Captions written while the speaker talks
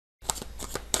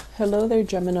Hello there,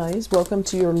 Geminis. Welcome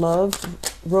to your love,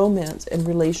 romance, and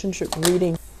relationship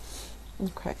reading.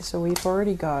 Okay, so we've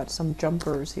already got some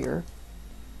jumpers here.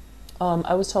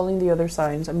 I was telling the other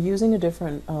signs, I'm using a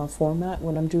different format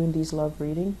when I'm doing these love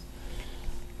readings.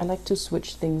 I like to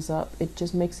switch things up. It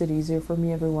just makes it easier for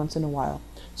me every once in a while.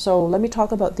 So let me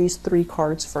talk about these three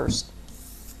cards first.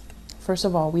 First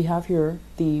of all, we have here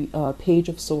the Page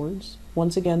of Swords.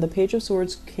 Once again, the Page of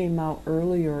Swords came out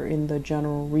earlier in the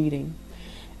general reading,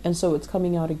 and so it's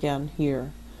coming out again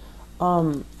here.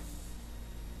 I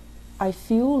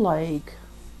feel like,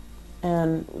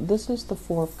 and this is the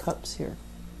Four of Cups here.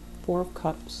 Four of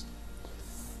Cups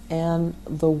and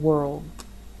the World.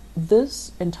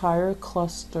 This entire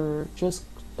cluster just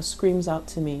screams out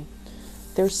to me.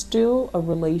 There's still a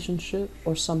relationship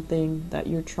or something that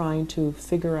you're trying to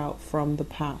figure out from the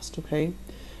past, okay?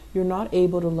 You're not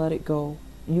able to let it go.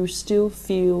 You still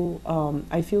feel,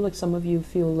 I feel like some of you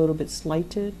feel a little bit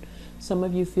slighted. Some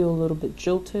of you feel a little bit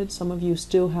jilted. Some of you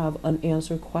still have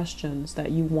unanswered questions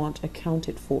that you want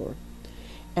accounted for.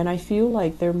 And I feel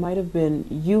like there might have been,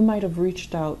 you might have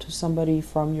reached out to somebody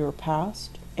from your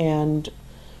past and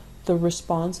the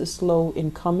response is slow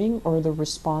in coming, or the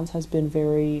response has been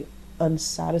very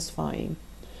unsatisfying.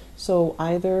 So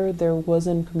either there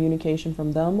wasn't communication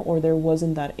from them, or there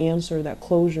wasn't that answer, that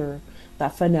closure,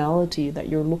 that finality that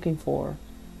you're looking for.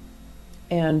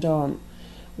 And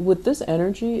with this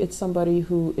energy, it's somebody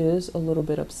who is a little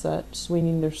bit upset,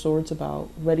 swinging their swords about,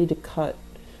 ready to cut.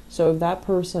 So if that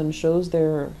person shows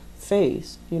their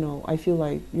face, you know, I feel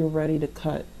like you're ready to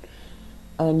cut,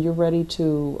 and you're ready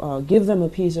to give them a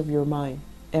piece of your mind.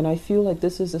 And I feel like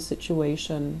this is a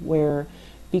situation where,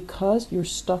 because you're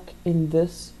stuck in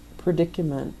this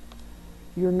predicament,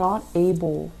 you're not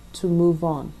able to move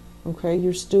on, okay?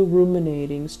 You're still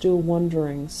ruminating, still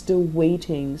wondering, still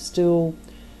waiting, still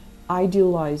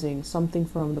idealizing something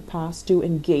from the past, still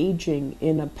engaging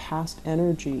in a past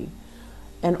energy.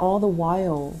 And all the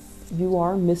while, you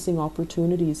are missing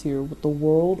opportunities here with the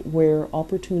World, where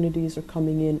opportunities are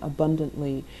coming in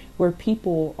abundantly, where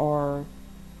people are.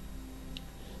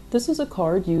 This is a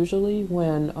card usually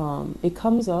when it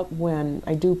comes up when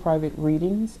I do private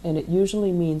readings, and it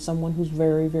usually means someone who's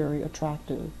very, very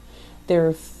attractive.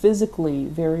 They're physically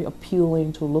very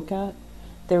appealing to look at.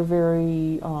 They're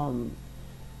very, you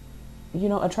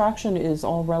know, attraction is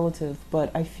all relative,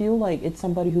 but I feel like it's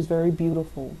somebody who's very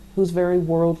beautiful, who's very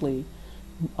worldly,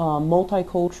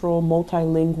 multicultural,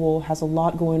 multilingual, has a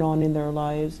lot going on in their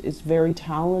lives, is very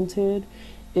talented,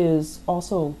 is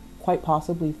also quite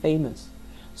possibly famous.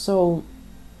 So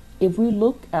if we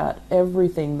look at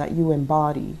everything that you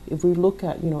embody, if we look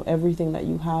at, you know, everything that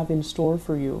you have in store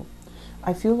for you,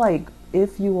 I feel like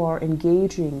if you are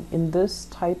engaging in this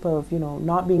type of, you know,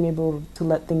 not being able to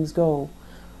let things go,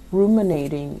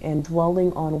 ruminating and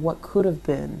dwelling on what could have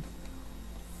been,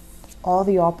 all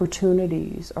the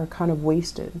opportunities are kind of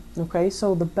wasted, okay?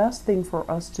 So the best thing for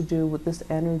us to do with this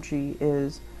energy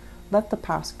is let the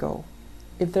past go.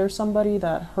 If there's somebody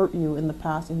that hurt you in the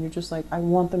past and you're just like, I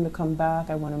want them to come back,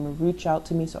 I want them to reach out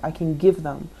to me so I can give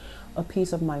them a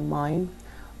piece of my mind,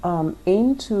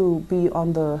 aim to be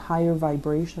on the higher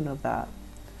vibration of that,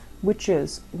 which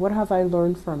is, what have I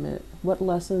learned from it? What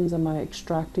lessons am I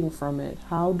extracting from it?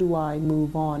 How do I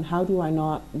move on? How do I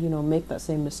not, you know, make that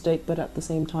same mistake? But at the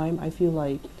same time, I feel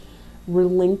like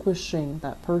relinquishing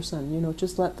that person, you know,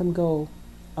 just let them go.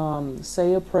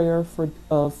 Say a prayer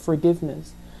of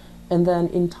forgiveness. And then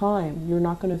in time, you're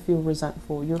not going to feel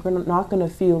resentful. You're not going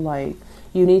to feel like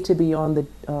you need to be on the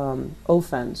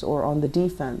offense or on the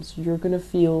defense. You're going to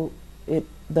feel it,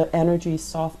 the energy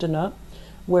soften up,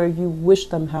 where you wish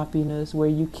them happiness, where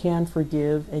you can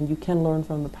forgive and you can learn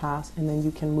from the past, and then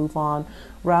you can move on,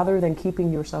 rather than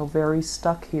keeping yourself very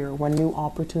stuck here when new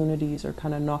opportunities are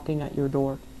kind of knocking at your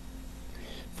door.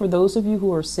 For those of you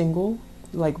who are single,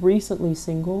 like recently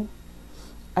single,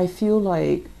 I feel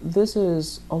like this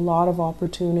is a lot of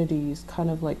opportunities kind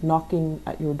of like knocking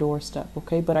at your doorstep,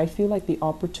 okay? But I feel like the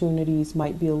opportunities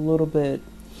might be a little bit,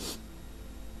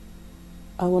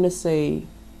 I want to say,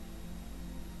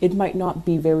 it might not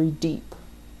be very deep.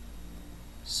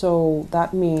 So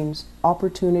that means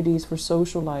opportunities for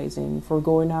socializing, for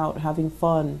going out, having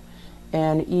fun,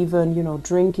 and even, you know,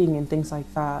 drinking and things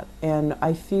like that. And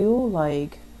I feel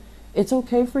like it's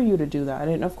okay for you to do that.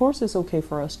 And of course it's okay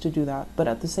for us to do that. But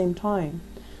at the same time,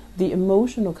 the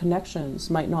emotional connections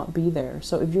might not be there.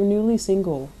 So if you're newly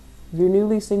single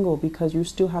because you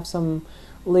still have some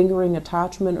lingering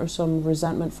attachment or some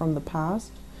resentment from the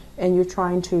past, and you're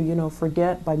trying to, you know,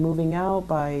 forget by moving out,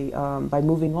 by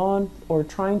moving on, or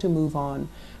trying to move on,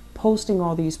 posting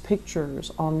all these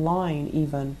pictures online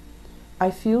even, I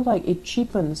feel like it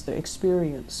cheapens the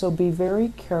experience. So be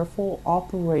very careful,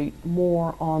 operate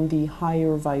more on the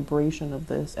higher vibration of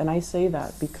this. And I say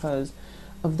that because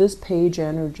of this page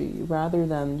energy, rather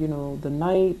than, you know, the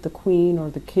knight, the queen,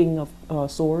 or the king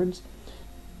of swords,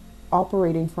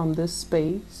 operating from this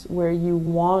space where you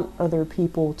want other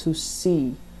people to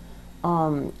see.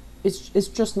 It's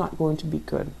just not going to be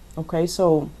good. Okay,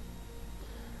 so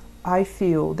I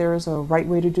feel there's a right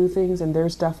way to do things and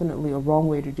there's definitely a wrong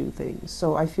way to do things.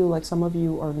 So I feel like some of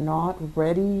you are not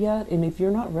ready yet. And if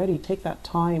you're not ready, take that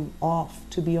time off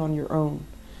to be on your own,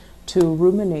 to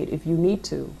ruminate if you need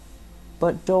to.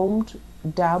 But don't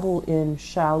dabble in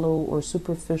shallow or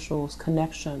superficial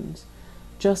connections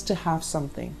just to have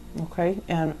something, okay?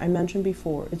 And I mentioned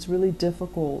before, it's really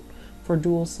difficult for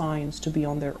dual signs to be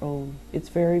on their own. It's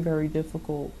very, very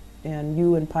difficult. And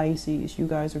you and Pisces, you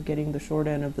guys are getting the short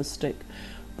end of the stick.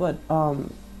 But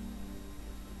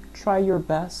try your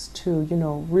best to, you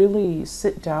know, really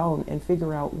sit down and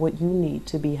figure out what you need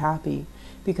to be happy.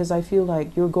 Because I feel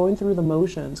like you're going through the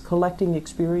motions, collecting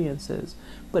experiences,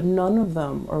 but none of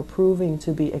them are proving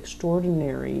to be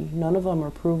extraordinary. None of them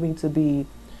are proving to be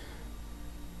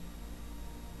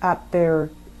at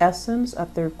their essence,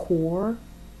 at their core,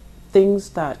 things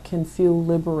that can feel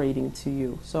liberating to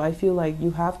you. So I feel like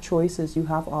you have choices, you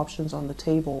have options on the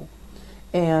table.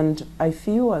 And I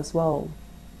feel as well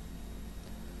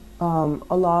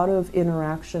a lot of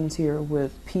interactions here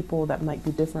with people that might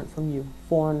be different from you,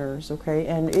 foreigners, okay?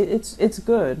 And it's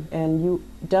good, and you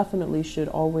definitely should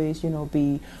always, you know,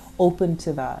 be open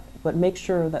to that, but make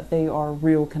sure that they are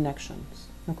real connections,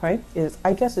 okay?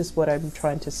 I guess is what I'm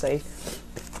trying to say.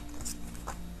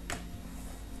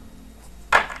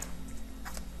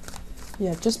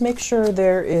 Yeah, just make sure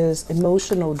there is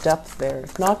emotional depth there,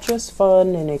 not just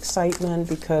fun and excitement,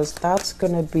 because that's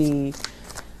going to be,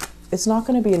 it's not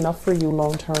going to be enough for you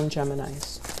long-term,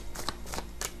 Geminis.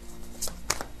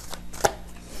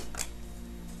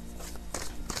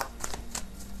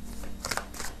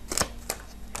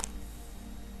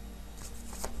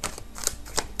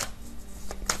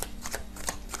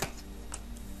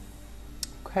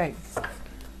 Okay,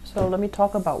 so let me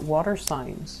talk about water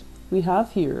signs. We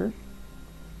have here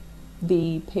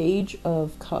the Page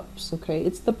of Cups, okay?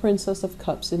 It's the Princess of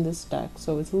Cups in this deck,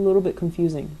 so it's a little bit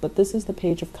confusing, but this is the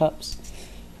Page of Cups.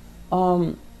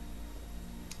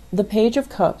 The Page of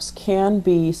Cups can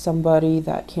be somebody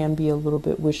that can be a little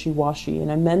bit wishy-washy,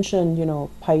 and I mentioned, you know,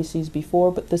 Pisces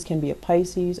before, but this can be a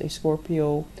Pisces, a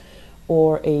Scorpio,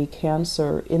 or a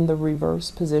Cancer in the reverse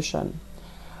position.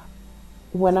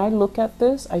 When I look at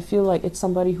this, I feel like it's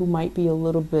somebody who might be a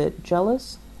little bit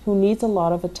jealous, who needs a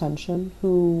lot of attention,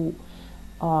 who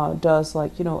does,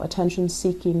 like, you know,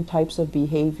 attention-seeking types of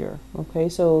behavior, okay?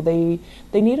 So they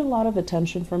need a lot of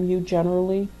attention from you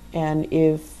generally, and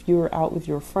if you're out with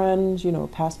your friends, you know,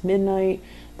 past midnight,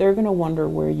 they're going to wonder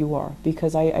where you are,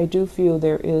 because I do feel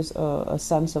there is a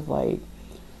sense of, like,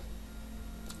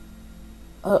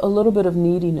 a little bit of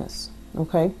neediness,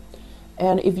 okay?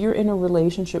 And if you're in a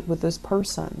relationship with this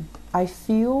person, I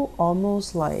feel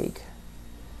almost like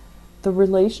the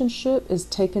relationship is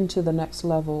taken to the next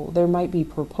level. There might be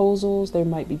proposals, there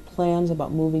might be plans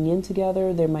about moving in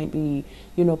together, there might be,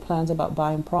 you know, plans about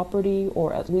buying property,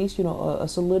 or at least, you know, a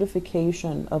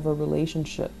solidification of a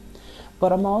relationship.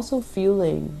 But I'm also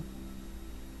feeling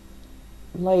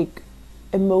like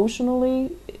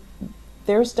emotionally,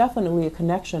 there's definitely a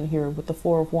connection here with the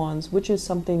Four of Wands, which is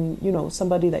something, you know,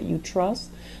 somebody that you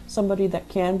trust, somebody that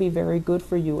can be very good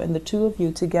for you, and the two of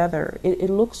you together,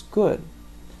 it looks good.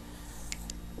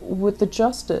 With the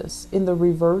Justice in the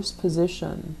reverse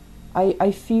position,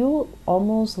 I feel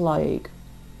almost like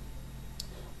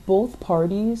both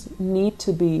parties need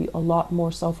to be a lot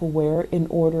more self-aware in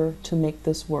order to make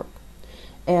this work.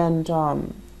 And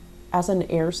as an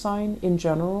air sign in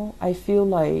general, I feel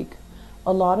like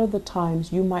a lot of the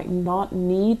times you might not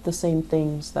need the same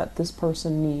things that this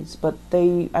person needs, but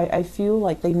I feel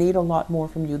like they need a lot more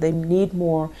from you. They need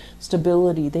more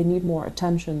stability, they need more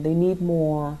attention,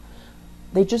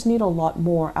 they just need a lot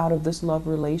more out of this love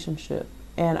relationship.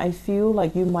 And I feel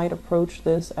like you might approach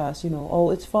this as, you know, oh,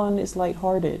 it's fun, it's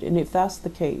lighthearted. And if that's the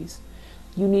case,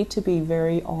 you need to be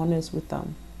very honest with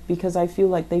them, because I feel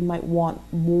like they might want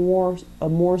a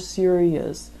more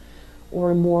serious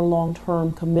or a more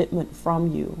long-term commitment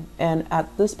from you. And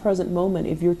at this present moment,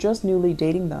 if you're just newly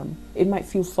dating them, it might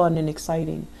feel fun and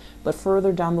exciting. But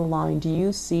further down the line, do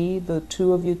you see the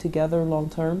two of you together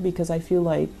long-term? Because I feel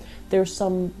like there's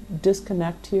some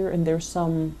disconnect here, and there's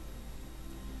some,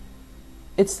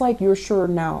 it's like you're sure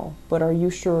now, but are you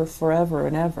sure forever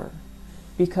and ever?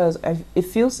 because it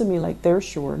feels to me like they're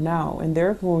sure now, and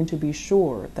they're going to be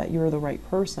sure that you're the right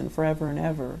person forever and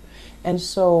ever. And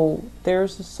so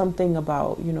there's something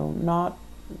about, you know, not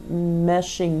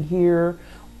meshing here,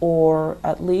 or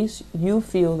at least you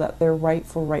feel that they're right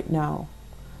for right now.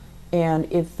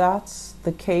 And if that's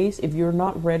the case, if you're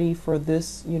not ready for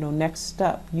this, you know, next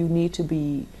step, you need to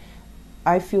be,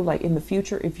 I feel like in the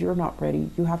future, if you're not ready,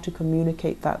 you have to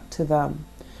communicate that to them.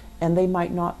 And they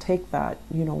might not take that,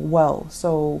 you know, well.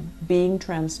 So being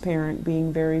transparent,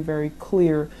 being very, very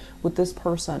clear with this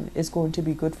person is going to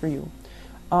be good for you.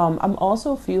 I'm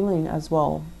also feeling as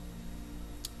well,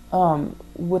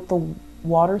 with the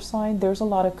water sign, there's a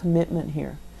lot of commitment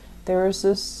here. There is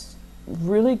this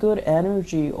really good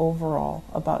energy overall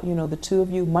about, you know, the two of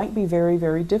you might be very,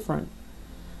 very different.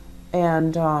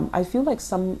 And I feel like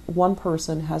one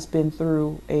person has been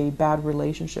through a bad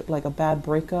relationship, like a bad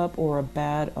breakup or a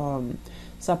bad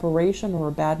separation or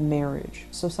a bad marriage.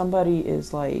 So somebody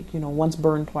is like, you know, once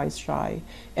burned, twice shy.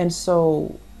 And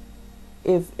so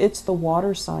if it's the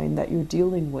water sign that you're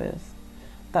dealing with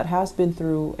that has been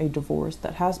through a divorce,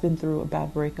 that has been through a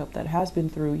bad breakup, that has been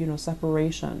through, you know,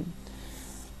 separation,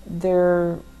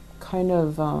 they're kind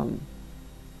of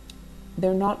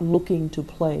they're not looking to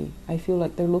play. I feel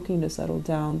like they're looking to settle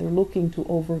down. They're looking to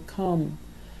overcome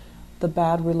the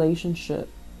bad relationship,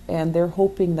 and they're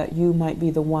hoping that you might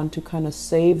be the one to kind of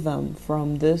save them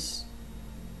from this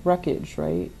wreckage,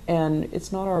 right? And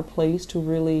it's not our place to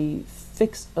really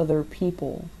fix other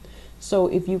people. So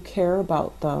if you care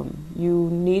about them, you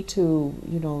need to,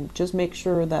 you know, just make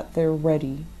sure that they're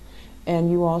ready. And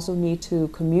you also need to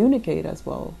communicate as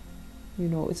well. You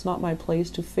know, it's not my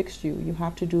place to fix you. You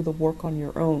have to do the work on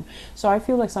your own. So I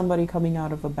feel like somebody coming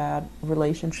out of a bad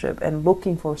relationship and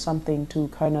looking for something to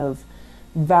kind of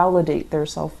validate their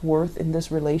self-worth in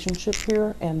this relationship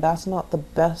here, and that's not the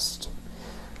best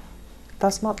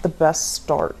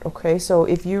start. Okay, so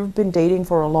if you've been dating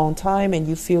for a long time and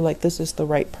you feel like this is the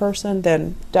right person,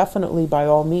 then definitely, by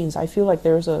all means, I feel like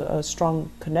there's a strong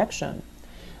connection.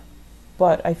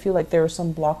 But I feel like there are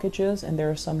some blockages and there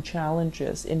are some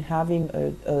challenges in having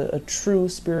a true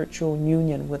spiritual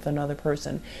union with another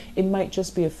person. It might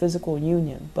just be a physical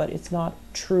union, but it's not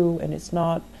true, and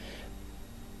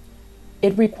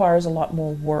it requires a lot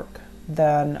more work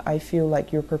than I feel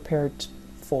like you're prepared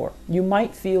for. You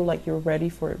might feel like you're ready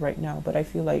for it right now, but I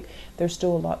feel like there's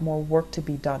still a lot more work to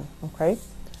be done, okay?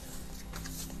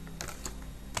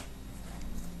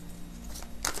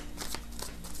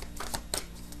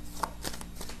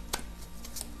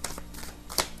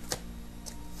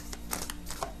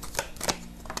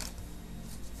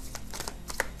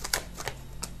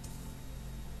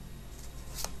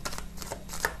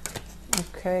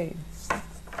 Okay.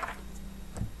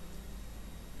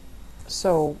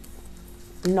 So,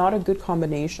 not a good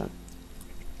combination.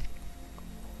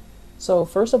 So,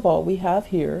 first of all, we have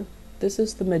here, this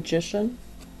is the Magician.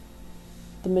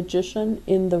 The Magician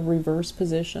in the reverse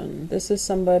position. This is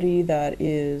somebody that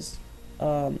is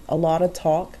a lot of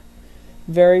talk,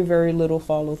 very, very little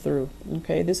follow through.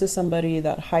 Okay, this is somebody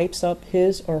that hypes up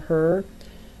his or her.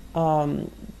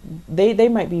 They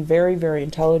might be very, very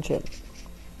intelligent,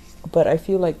 but I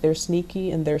feel like they're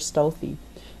sneaky and they're stealthy.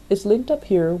 It's linked up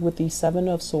here with the Seven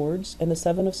of Swords, and the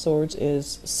Seven of Swords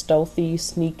is stealthy,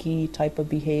 sneaky type of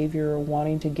behavior,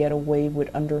 wanting to get away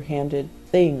with underhanded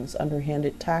things,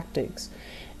 underhanded tactics.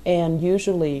 And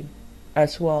usually,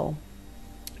 as well,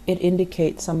 it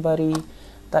indicates somebody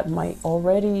that might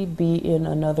already be in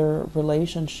another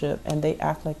relationship and they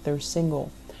act like they're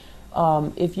single.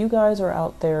 If you guys are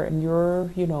out there and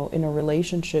you're, you know, in a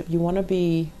relationship, you want to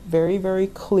be very, very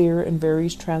clear and very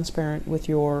transparent with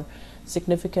your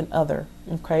significant other,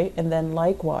 okay? And then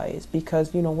likewise,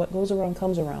 because, you know, what goes around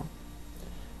comes around.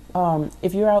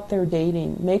 If you're out there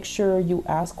dating, make sure you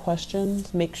ask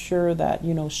questions. Make sure that,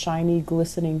 you know, shiny,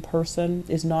 glistening person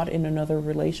is not in another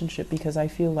relationship, because I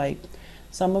feel like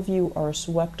some of you are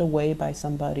swept away by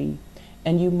somebody,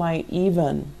 and you might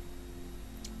even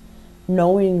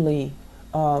knowingly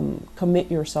commit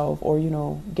yourself, or, you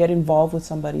know, get involved with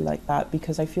somebody like that,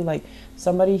 because I feel like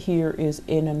somebody here is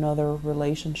in another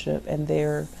relationship and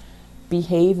they're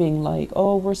behaving like,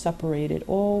 oh, we're separated,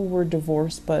 oh, we're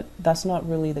divorced, but that's not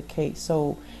really the case.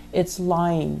 So it's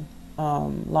lying,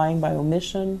 lying by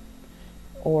omission,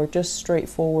 or just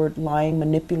straightforward lying,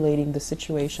 manipulating the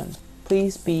situation.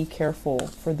 Please be careful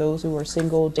for those who are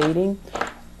single, dating,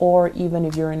 or even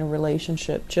if you're in a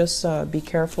relationship. Just be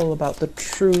careful about the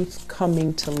truth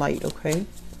coming to light, okay?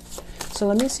 So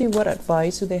let me see, what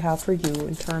advice do they have for you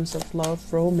in terms of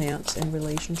love, romance, and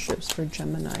relationships for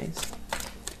Geminis?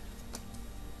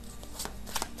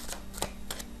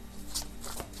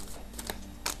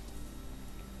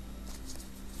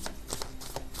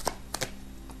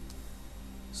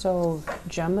 So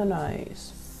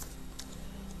Geminis,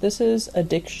 this is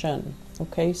addiction.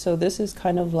 Okay, so this is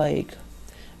kind of like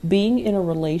being in a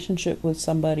relationship with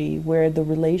somebody where the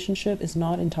relationship is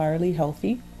not entirely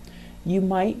healthy. You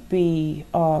might be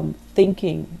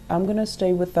thinking, I'm going to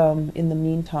stay with them in the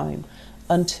meantime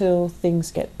until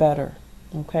things get better.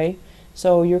 Okay,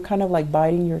 so you're kind of like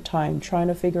biding your time, trying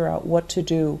to figure out what to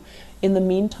do. In the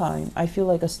meantime, I feel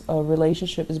like a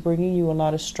relationship is bringing you a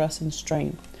lot of stress and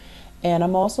strain. And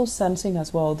I'm also sensing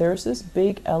as well, there's this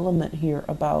big element here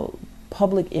about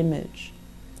public image.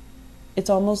 It's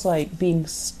almost like being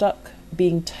stuck,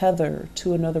 being tethered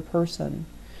to another person,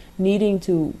 needing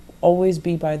to always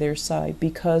be by their side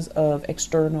because of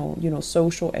external,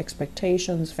 social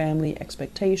expectations, family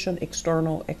expectation,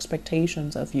 external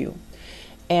expectations of you.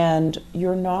 And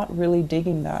you're not really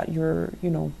digging that.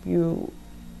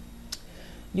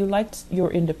 You like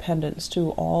your independence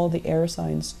too. All the air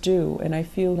signs do. And I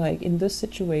feel like in this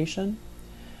situation,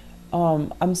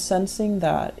 I'm sensing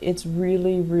that it's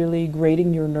really, really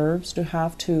grating your nerves to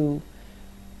have to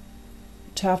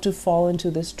fall into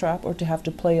this trap, or to have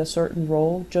to play a certain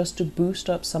role just to boost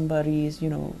up somebody's,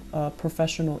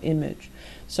 professional image.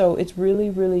 So it's really,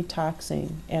 really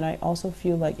taxing. And I also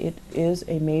feel like it is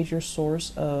a major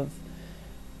source of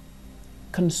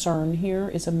concern here.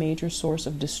 It's a major source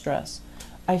of distress.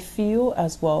 I feel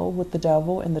as well with the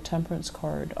Devil and the Temperance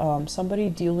card, somebody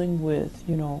dealing with,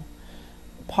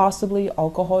 possibly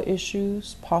alcohol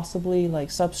issues, possibly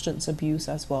like substance abuse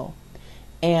as well.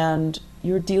 And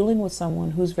you're dealing with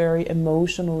someone who's very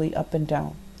emotionally up and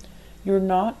down. You're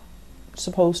not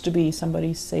supposed to be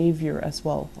somebody's savior as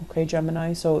well, okay,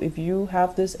 Gemini? So if you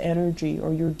have this energy,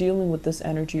 or you're dealing with this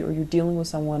energy, or you're dealing with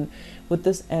someone with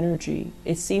this energy,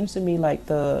 it seems to me like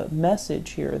the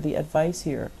message here, the advice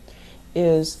here,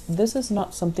 is this is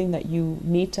not something that you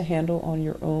need to handle on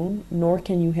your own, nor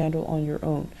can you handle on your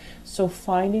own. So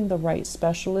finding the right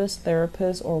specialist,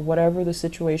 therapist, or whatever the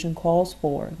situation calls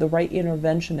for, the right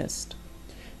interventionist,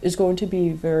 is going to be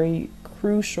very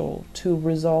crucial to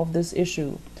resolve this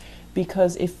issue,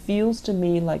 because it feels to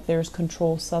me like there's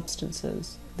controlled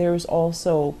substances. There's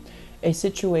also a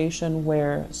situation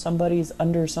where somebody's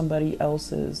under somebody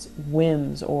else's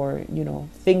whims or,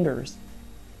 fingers.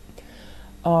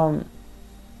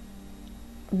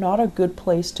 Not a good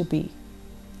place to be.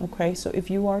 Okay, so if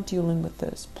you are dealing with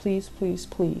this, please, please,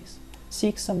 please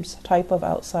seek some type of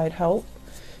outside help,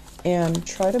 and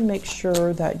try to make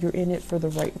sure that you're in it for the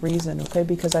right reason. Okay,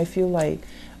 because I feel like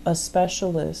a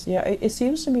specialist, it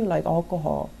seems to me like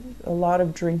alcohol, a lot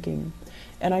of drinking.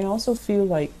 And I also feel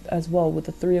like as well with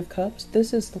the Three of Cups,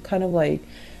 this is kind of like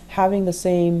having the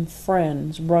same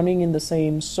friends, running in the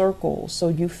same circles. So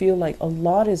you feel like a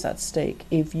lot is at stake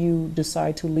if you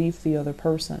decide to leave the other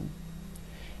person.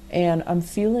 And I'm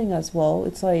feeling as well,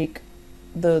 it's like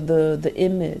the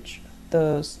image,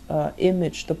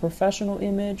 the professional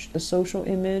image, the social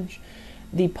image,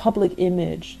 the public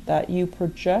image that you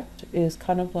project is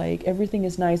kind of like everything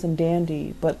is nice and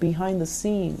dandy, but behind the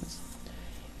scenes,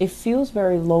 it feels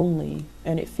very lonely,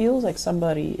 and it feels like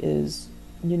somebody is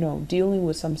dealing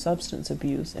with some substance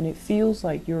abuse, and it feels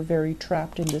like you're very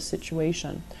trapped in this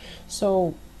situation.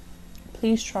 So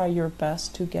please try your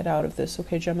best to get out of this,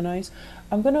 okay, Geminis?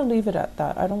 I'm going to leave it at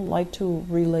that. I don't like to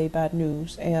relay bad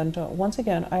news, and once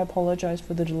again, I apologize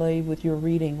for the delay with your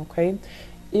reading, okay?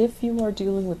 If you are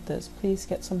dealing with this, please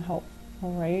get some help,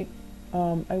 all right?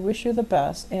 I wish you the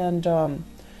best, and I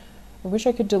wish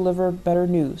I could deliver better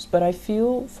news, but I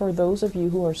feel for those of you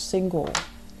who are single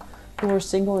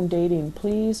and dating,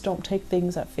 please don't take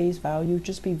things at face value.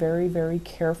 Just be very, very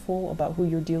careful about who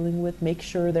you're dealing with. Make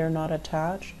sure they're not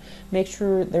attached. Make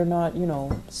sure they're not,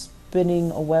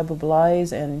 spinning a web of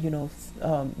lies and,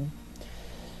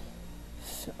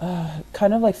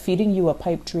 kind of like feeding you a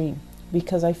pipe dream.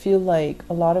 Because I feel like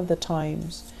a lot of the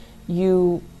times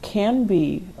you can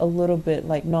be a little bit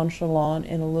like nonchalant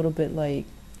and a little bit like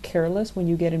careless when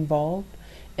you get involved.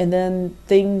 And then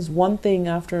one thing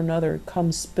after another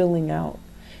comes spilling out.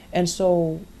 And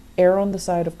so err on the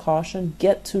side of caution.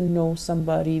 Get to know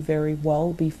somebody very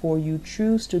well before you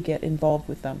choose to get involved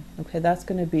with them. Okay, that's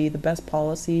going to be the best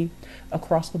policy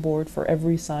across the board for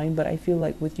every sign. But I feel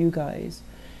like with you guys,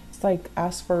 it's like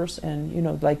ask first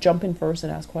and, like jump in first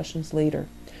and ask questions later.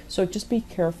 So just be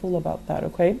careful about that,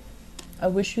 okay? I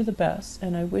wish you the best,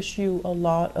 and I wish you a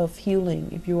lot of healing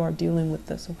if you are dealing with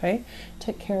this, okay?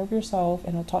 Take care of yourself,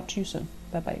 and I'll talk to you soon.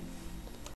 Bye-bye.